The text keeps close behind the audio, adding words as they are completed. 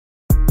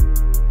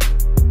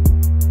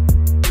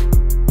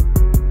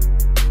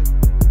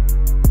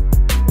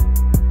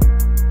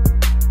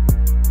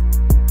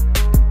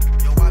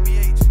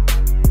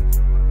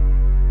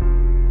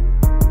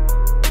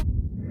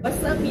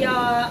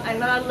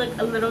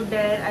little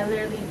dead. I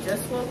literally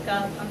just woke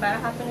up. I'm about to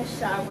hop in the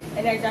shower.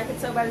 And as y'all can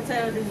tell by the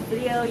title of this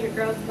video, your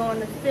girl's going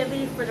to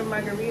Philly for the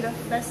Margarita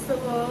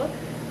Festival.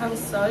 I'm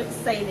so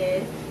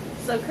excited.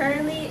 So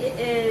currently it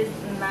is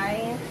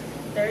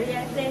 9:30,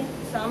 I think.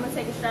 So I'm gonna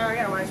take a shower. I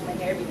gotta wash my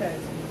hair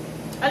because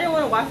I didn't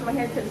want to wash my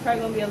hair because it's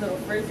probably gonna be a little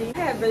frizzy. I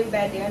have really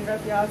bad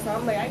dandruff, y'all, so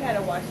I'm like, I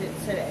gotta wash it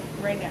today,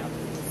 right now.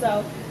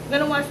 So I'm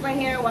gonna wash my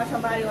hair, wash my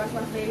body, wash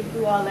my face,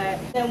 do all that.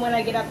 Then when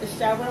I get out the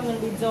shower, I'm gonna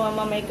be doing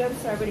my makeup.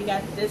 So I already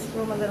got this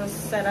room a little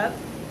set up.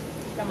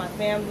 Got my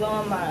fan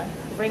blowing, my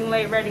ring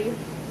light ready.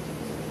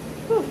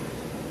 Whew.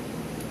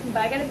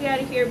 But I gotta be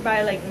out of here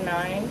by like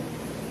 9.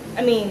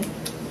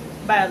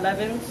 By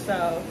 11.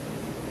 So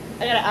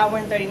I got an hour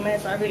and 30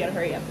 minutes. So I really gotta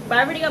hurry up. But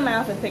I already got my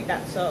outfit picked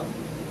out. So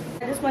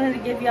I just wanted to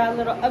give y'all a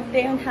little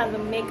update on how the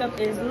makeup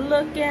is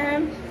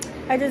looking.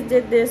 I just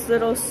did this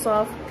little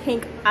soft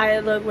pink eye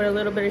look with a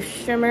little bit of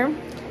shimmer.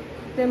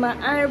 Then my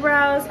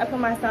eyebrows, I put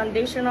my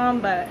foundation on,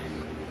 but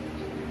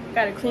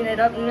gotta clean it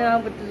up now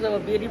with this little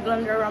beauty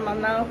blender around my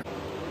mouth.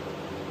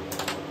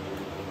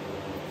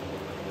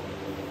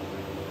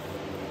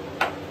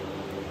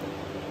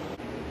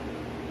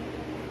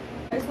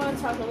 I just want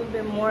to talk a little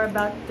bit more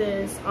about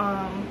this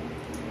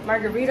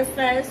Margarita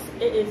Fest.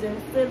 It is in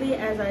Philly,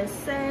 as I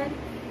said,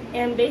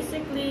 and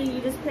basically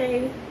you just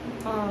pay.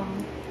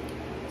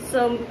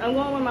 So I'm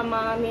going with my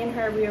mom. Me and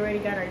her, we already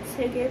got our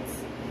tickets,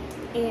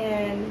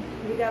 and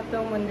we got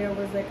them when there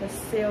was like a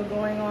sale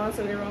going on,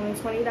 so they were only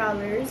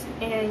 $20.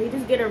 And you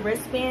just get a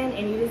wristband,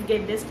 and you just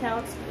get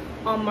discounts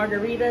on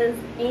margaritas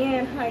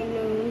and high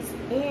noons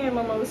and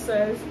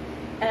mimosas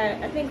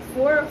at I think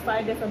 4 or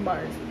 5 different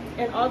bars.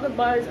 And all the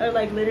bars are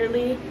like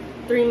literally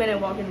 3-minute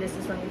walking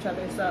distance from each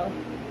other. So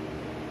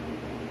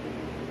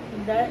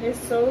that is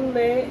so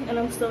lit, and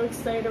I'm so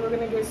excited. We're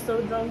gonna get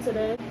so drunk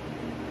today.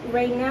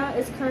 Right now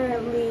it's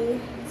currently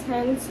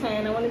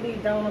 10:10. I want to be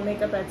done with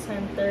makeup at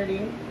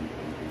 10:30.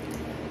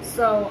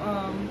 So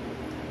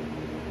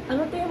I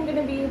don't think I'm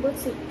gonna be able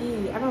to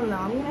eat. I don't know.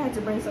 I'm gonna have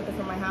to bring something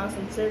from my house,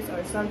 some chips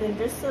or something,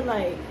 just to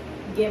like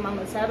get my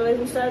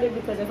metabolism started,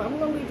 because if I'm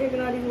gonna be drinking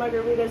all these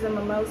margaritas and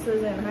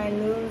mimosas and high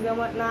noons and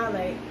whatnot,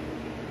 like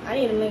I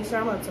need to make sure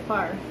I'm up to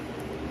par.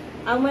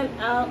 I went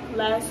out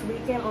last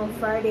weekend on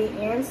Friday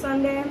and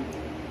Sunday,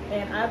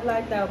 and I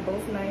blacked out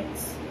both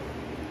nights.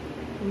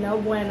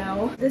 No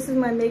bueno. This is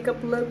my makeup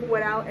look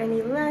without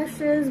any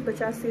lashes, but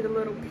y'all see the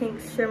little pink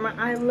shimmer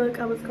eye look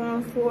I was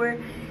going for,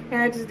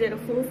 and I just did a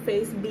full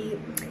face beat.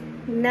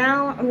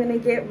 Now I'm gonna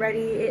get ready.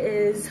 It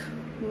is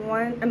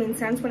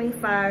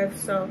 10:25,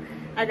 so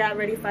I got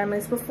ready 5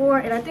 minutes before,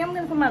 and I think I'm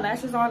gonna put my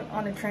lashes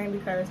on the train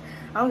because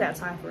I don't got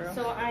time for it.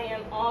 So I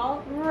am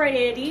all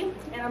ready,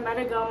 and I'm about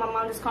to go. My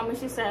mom just called me.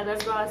 She said,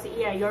 let's go. I said,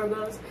 yeah, your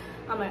goes.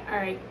 I'm like, all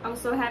right. I'm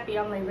so happy.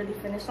 I'm like really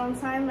finished on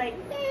time. Like,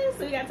 yeah,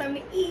 so we got time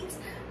to eat.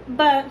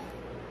 But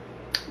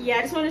yeah,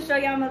 I just want to show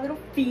y'all my little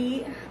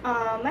feet.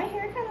 My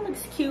hair kind of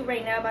looks cute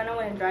right now, but I know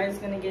when it dries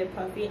it's gonna get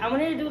puffy. I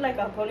wanted to do like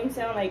a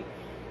ponytail, like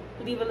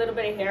leave a little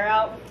bit of hair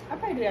out. I'll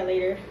probably do that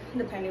later,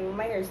 depending when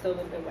my hair is still a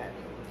little bit wet.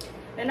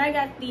 Then I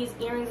got these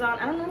earrings on.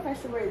 I don't know if I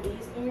should wear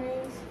these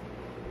earrings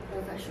or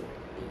if I should wear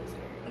these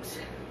earrings.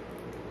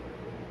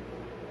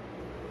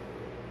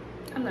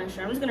 I'm not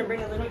sure. I'm just gonna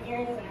bring the little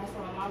earrings and ask for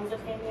my mom's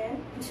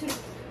opinion. So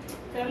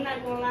I'm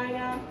not gonna lie,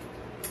 y'all,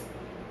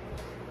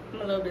 I'm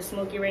a little bit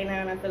smoky right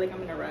now and I feel like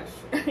I'm in a rush.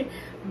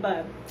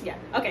 But yeah,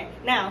 okay,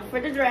 now for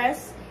the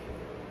dress.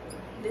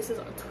 This is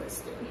all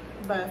twisted,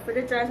 but for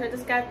the dress I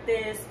just got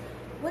this,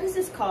 what is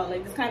this called,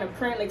 like this kind of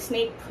print, like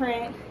snake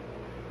print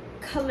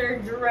color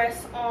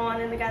dress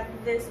on, and I got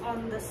this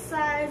on the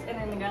sides, and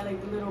then I got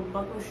like the little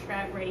buckle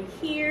strap right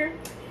here,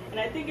 and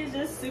I think it's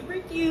just super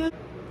cute.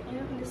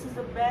 And this is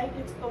the bag,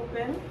 it's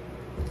open.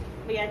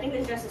 But yeah, I think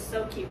this dress is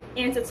so cute.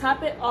 And to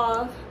top it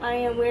off, I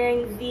am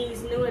wearing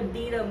these new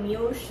Adidas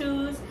mule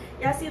shoes.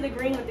 Y'all see the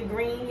green with the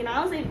green? You know, I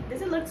was like,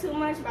 does it look too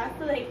much? But I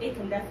feel like it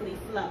can definitely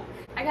flow.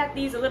 I got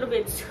these a little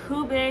bit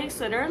too big,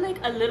 so they're like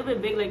a little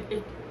bit big, like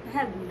it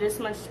have this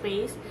much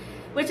space,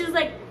 which is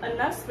like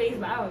enough space,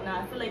 but I don't know.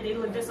 I feel like they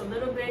look just a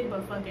little big,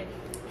 but fuck it.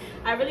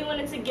 I really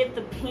wanted to get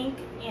the pink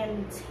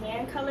and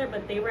tan color,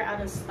 but they were out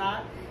of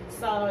stock.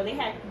 So they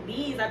had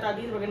these. I thought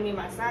these were gonna be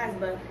my size,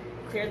 but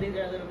clearly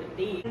they're a little bit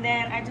deep. And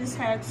then I just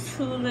had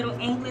 2 little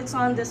anklets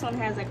on. This one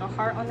has like a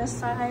heart on the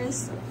side,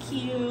 so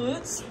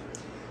cute.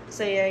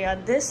 So yeah,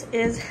 y'all, this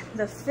is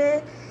the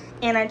fit.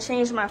 And I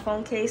changed my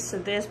phone case to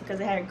this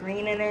because it had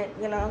green in it,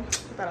 you know.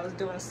 I thought I was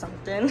doing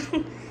something.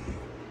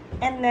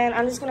 And then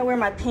I'm just gonna wear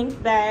my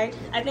pink bag.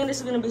 I think this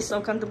is gonna be so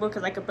comfortable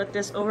because I could put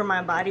this over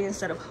my body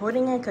instead of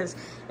holding it, because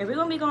if we're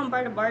gonna be going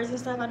bar to bars and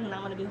stuff, I do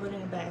not want to be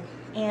holding a bag.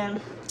 And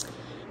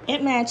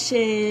it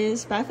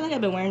matches, but I feel like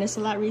I've been wearing this a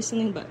lot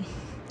recently, but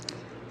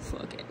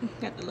fuck it.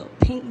 Got the little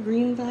pink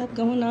green vibe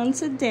going on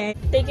today.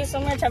 Thank you so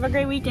much. Have a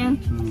great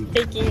weekend.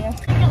 Thank you. Look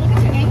at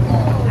your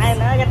ankles. I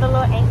know, I got the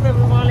little anklet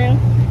we wanted.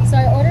 So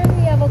I ordered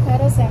the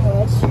avocado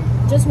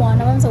sandwich, just one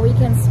of them, so we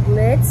can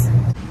split.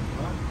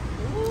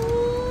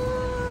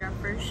 Our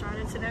first shot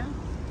of today.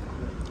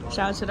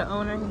 Shout out to the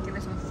owner, he gave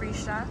us some free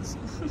shots.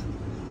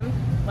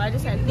 Well, I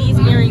just had these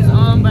earrings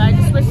on, but I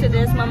just switched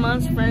my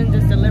mom's friend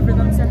just delivered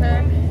them to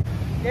her.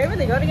 They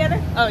really go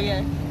together? Oh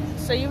yeah.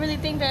 So you really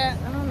think that,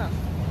 I don't know.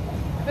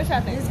 What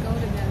y'all think? Just go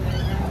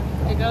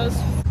together. It goes.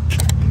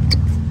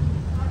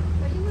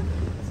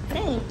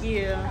 Thank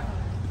you.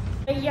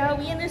 Hey y'all,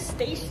 we in the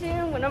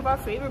station, one of our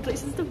favorite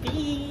places to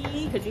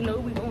be. Cause you know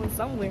we going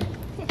somewhere.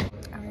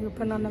 Alright, we're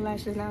putting on the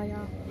lashes now,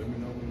 y'all.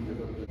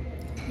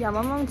 Yeah,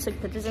 my mom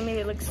took pictures of me.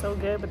 They look so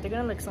good, but they're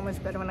gonna look so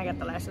much better when I got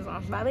the lashes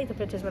on. But I like the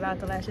pictures without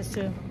the lashes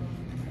too.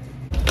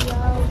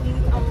 Y'all, we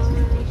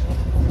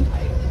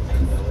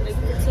like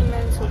 15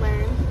 minutes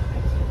away.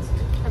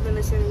 I've been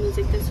listening to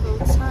music this whole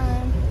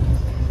time.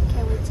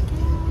 Can't wait to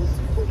get out.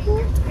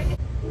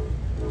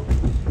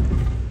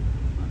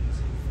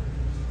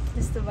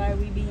 This is the vibe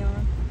we be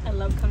on. I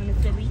love coming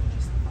to Philly.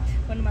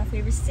 One of my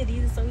favorite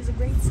cities. It's always a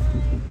great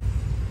time.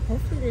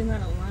 Hopefully there's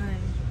not a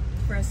line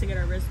for us to get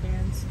our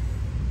wristbands.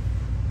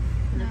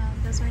 No,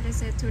 that's why they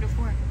said 2 to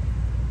 4.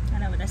 I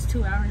know, but that's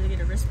 2 hours to get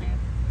a wristband.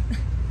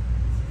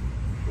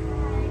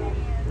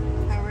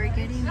 But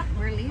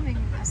we're leaving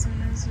as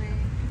soon as we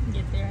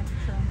Get there,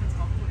 so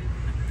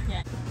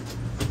yeah.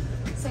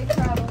 safe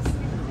travels.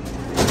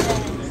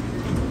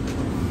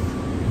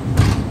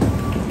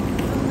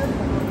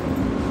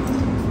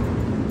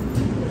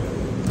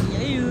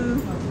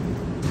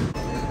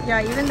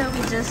 Yeah, even though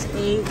we just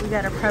ate, we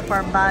gotta prep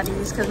our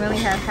bodies because we only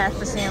had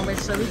half a sandwich.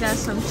 So we got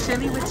some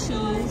chili with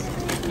cheese,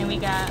 and we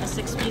got a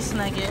 6-piece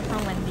nugget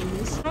from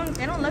Wendy's.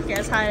 They don't look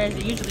as high as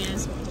it usually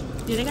is.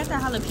 Dude, they got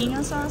that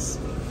jalapeno sauce.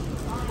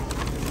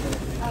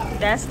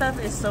 That stuff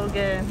is so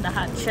good. The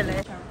hot chili.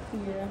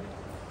 Yeah.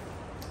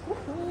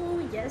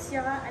 Woohoo! Yes,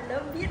 y'all. I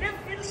love being in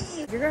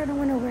Philly. Your girl don't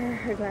want to wear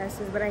her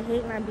glasses, but I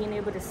hate not being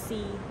able to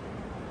see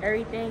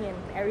everything and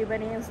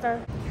everybody and stuff.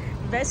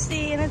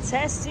 Bestie and a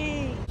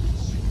testy.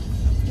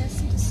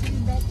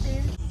 Back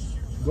there.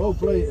 Go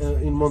play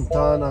in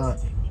Montana,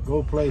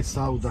 go play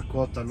South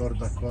Dakota, North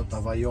Dakota,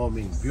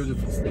 Wyoming,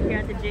 beautiful. Here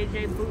at the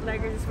JJ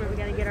Bootleggers is where we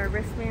gotta get our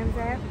wristbands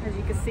at. As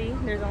you can see,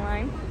 there's a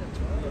line.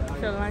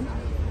 Show the line.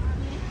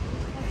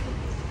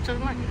 Show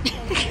the line.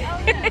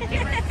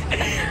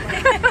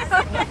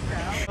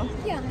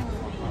 Yeah.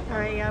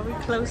 Alright, yeah, we're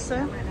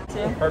closer.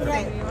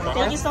 Perfect.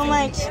 Thank you so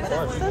much. So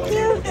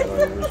cute.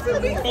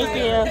 Thank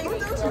you.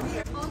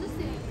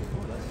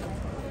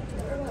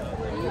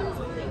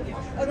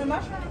 Oh, the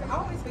mushroom, I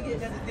always forget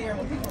that it's there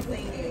when people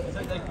say it.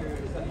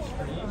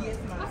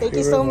 Thank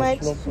you so much.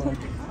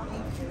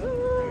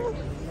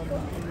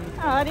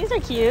 Oh, these are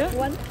cute.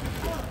 One.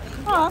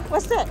 Oh,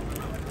 what's that?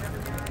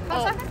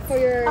 For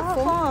your Oh,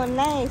 phone.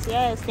 Nice.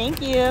 Yes,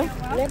 thank you.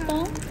 lip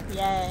balm.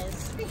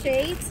 Yes.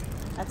 Shades.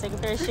 I'll take a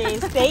pair of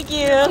shades. Thank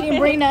you. You didn't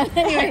bring that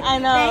anyway. I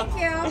know.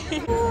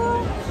 Thank you.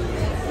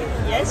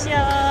 Yes,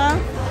 y'all.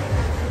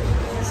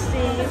 Let's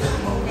see.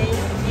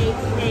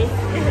 Hey.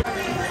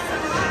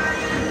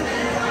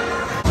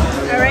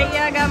 All right,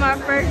 y'all. Got my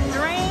first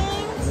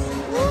drinks.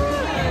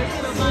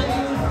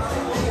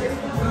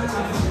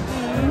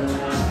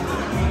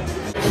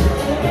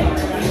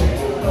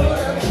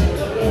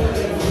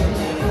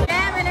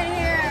 Jamming in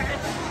here.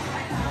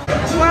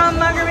 We're on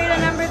Margarita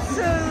number 2.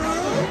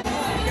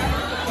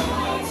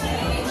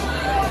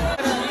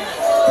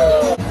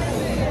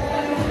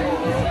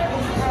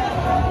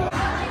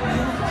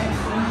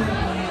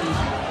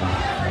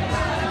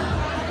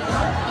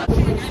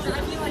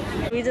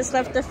 We just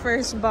left the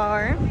first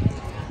bar.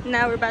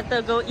 Now we're about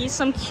to go eat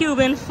some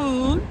Cuban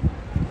food.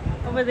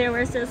 Over there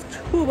where it says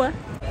Cuba.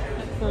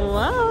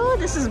 Wow,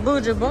 this is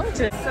Buja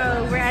Buja.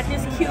 So we're at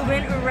this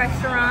Cuban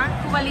restaurant.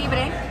 Cuba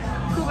Libre.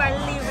 Cuba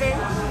Libre.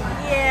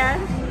 Yeah.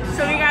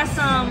 So we got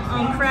some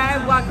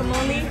crab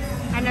guacamole.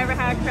 I never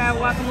had crab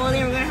guacamole,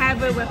 and we're gonna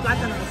have it with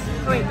plátanos.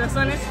 Oh wait,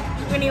 tostones?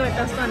 We're gonna eat with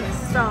tostones.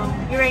 So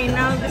you already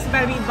know this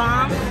better be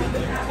bomb.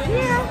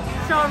 Yeah,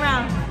 show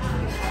around.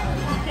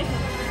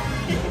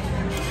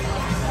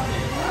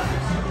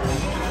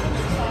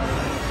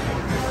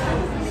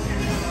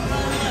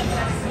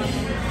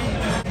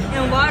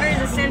 And water is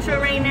essential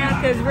right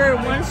now because we're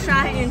 1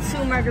 shot and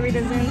 2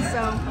 margaritas in,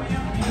 so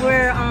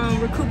we're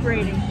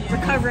recovering.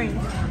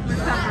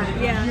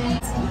 Yeah.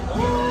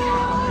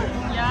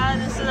 Yeah,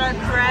 this is our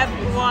crab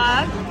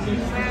guac.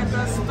 Where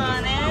the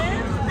stun is.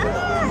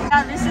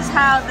 Yeah, this is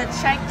how the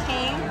check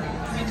came.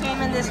 It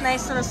came in this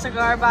nice little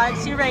cigar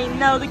box. You already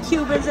know the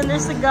Cubans and their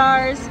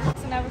cigars.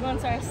 So now we're going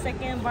to our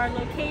second bar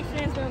location.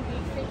 It's going to be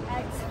Big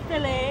X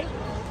Philly.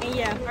 And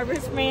yeah, our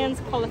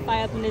wristbands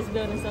qualify up in this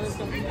building, so let's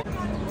go.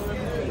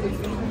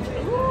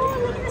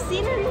 Ooh, look at the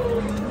scenery.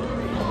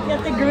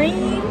 Got the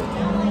green.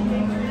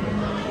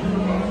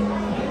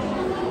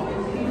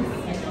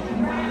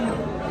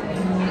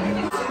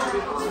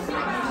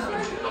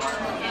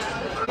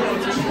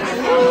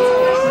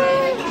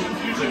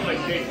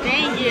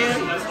 Thank you.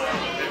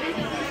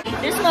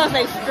 This smells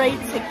like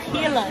straight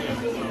tequila.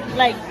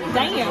 Like,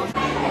 damn.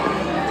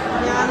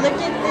 Y'all,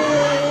 look at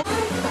this.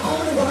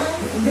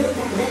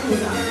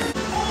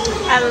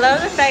 I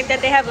love the fact that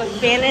they have a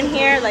fan in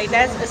here. Like,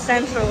 that's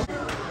essential.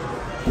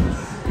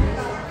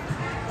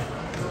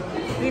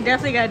 We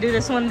definitely gotta do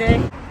this one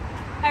day.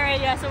 All right,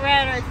 yeah, so we're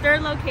at our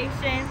third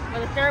location, or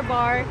the third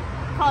bar,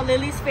 called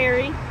Lily's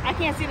Ferry. I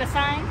can't see the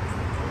sign,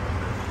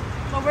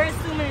 but we're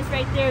assuming it's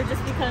right there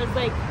just because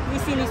like we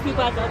seen these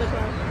people at the other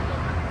club.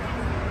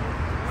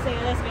 So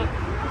yeah, let's go.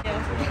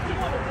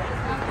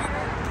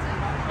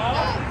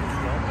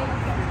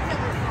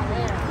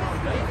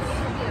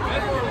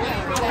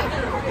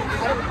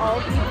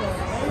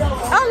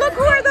 Oh, look,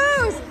 who are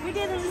those? We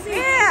didn't see.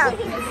 Yeah.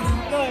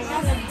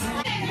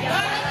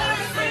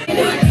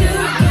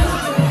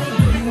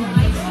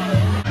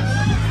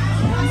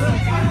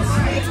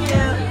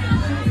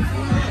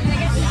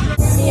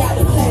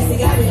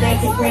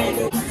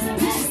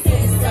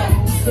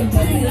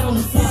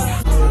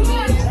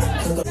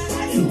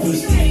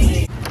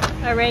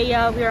 Alright,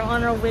 y'all, we are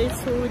on our way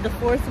to the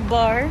 4th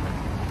bar.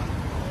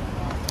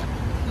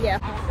 Yeah.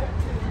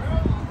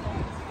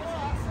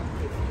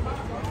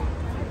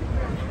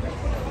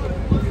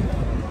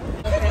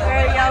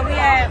 Alright, y'all, we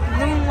at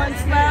room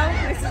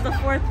 112. This is the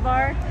 4th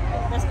bar.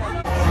 Let's go.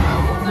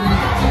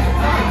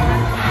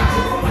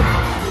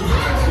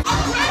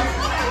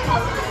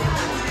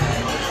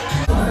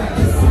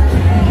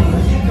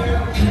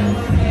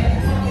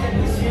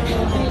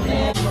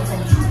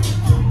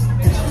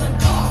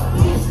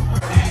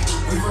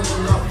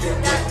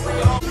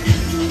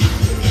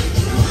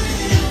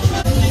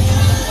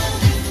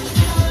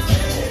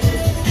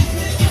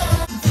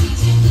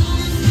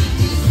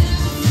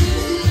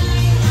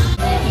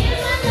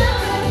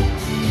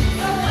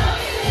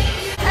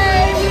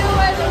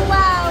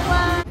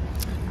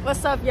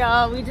 What's up,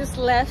 y'all? We just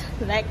left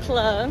that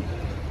club.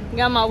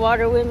 Got my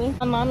water with me.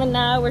 My mom and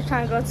I, we're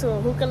trying to go to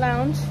a hookah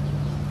lounge.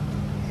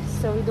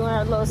 So we're doing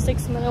our little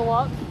 6-minute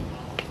walk.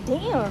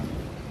 Damn.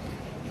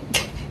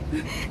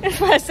 It's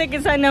my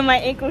second time that my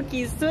ankle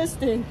keeps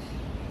twisting.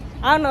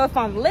 I don't know if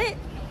I'm lit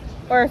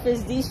or if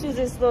it's these shoes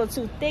is a little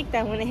too thick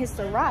that when it hits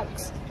the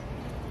rocks,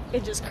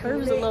 it just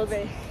curves a little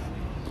bit.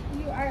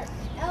 You are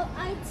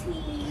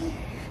L-I-T.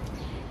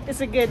 It's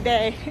a good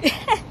day.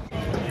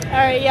 All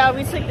right, y'all,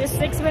 we took this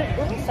 6-minute,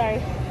 oops,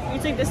 sorry. We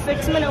took this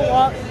 6-minute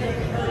walk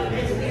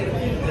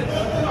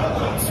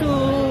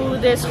to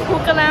this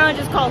hookah lounge.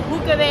 It's called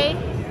Hookah Bay.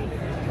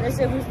 Let's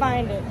see if we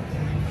find it.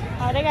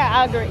 Oh, they got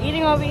outdoor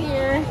eating over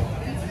here.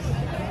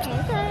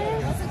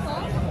 Okay. What's it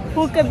called?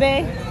 Hookah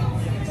Bay.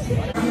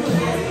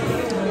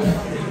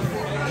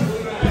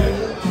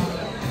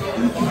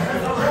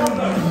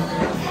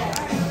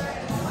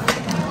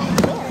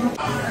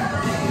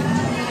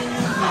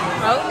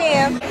 Oh,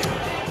 damn.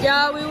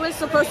 Y'all, we were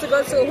supposed to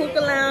go to a hookah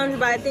lounge,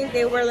 but I think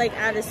they were like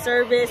out of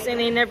service and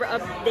they never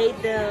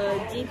update the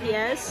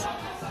GPS.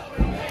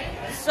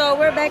 So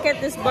we're back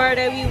at this bar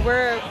that we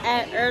were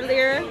at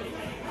earlier.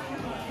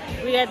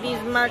 We got these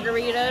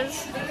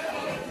margaritas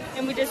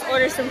and we just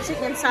ordered some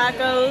chicken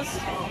tacos.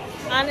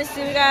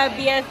 Honestly, we gotta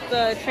be at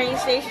the train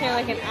station in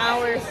like an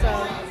hour, so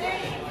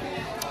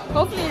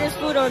hopefully this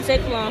food don't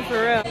take long, for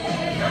real.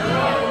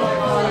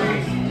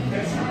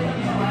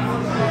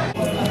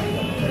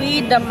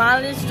 We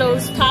demolished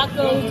those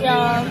tacos,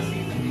 y'all.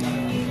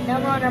 Now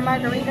we're on our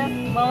margarita.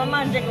 Well, I'm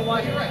not drinking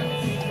water,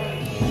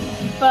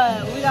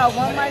 but we got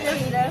one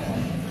margarita.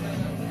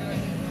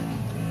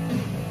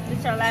 This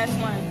is our last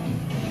one.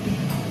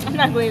 I'm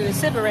not going to even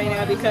sip it right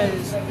now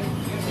because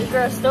this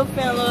girl's still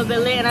feeling a little bit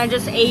lit, and I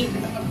just ate.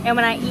 And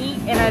when I eat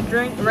and I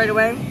drink right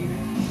away,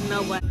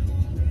 no way.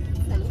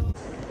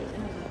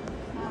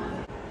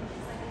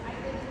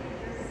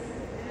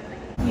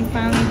 We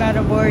finally got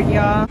aboard,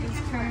 y'all.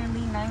 It's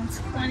currently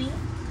 9:20.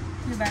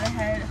 We're about to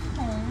head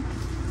home,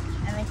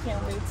 and I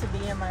can't wait to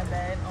be in my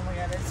bed. Oh my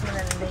god, I just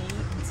want to lay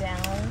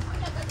down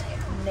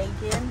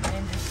naked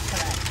and just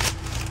chill.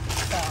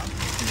 So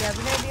yeah,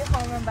 we're gonna be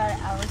home in about an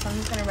hour, so I'm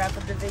just gonna wrap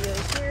up the video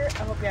here.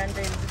 I hope y'all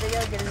enjoyed this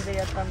video. Give this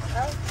video a thumbs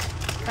up.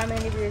 Comment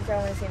any videos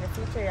y'all want to see in the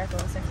future. Y'all can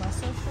listen to my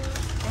socials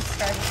and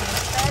subscribe if you can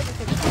subscribe,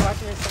 because if you're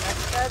watching this and not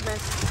subscribed,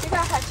 you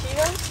got hot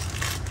Cheetos.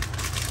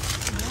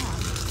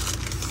 Yeah.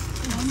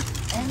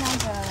 And I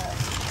got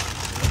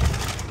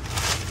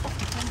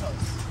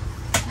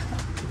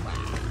wow.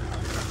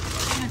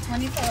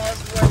 24 hours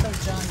worth of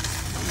junk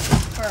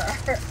for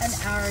an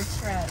hour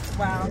trip.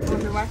 Wow. If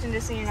you're watching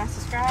this and you're not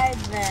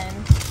subscribed, then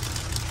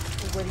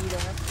what are you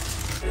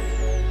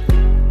doing?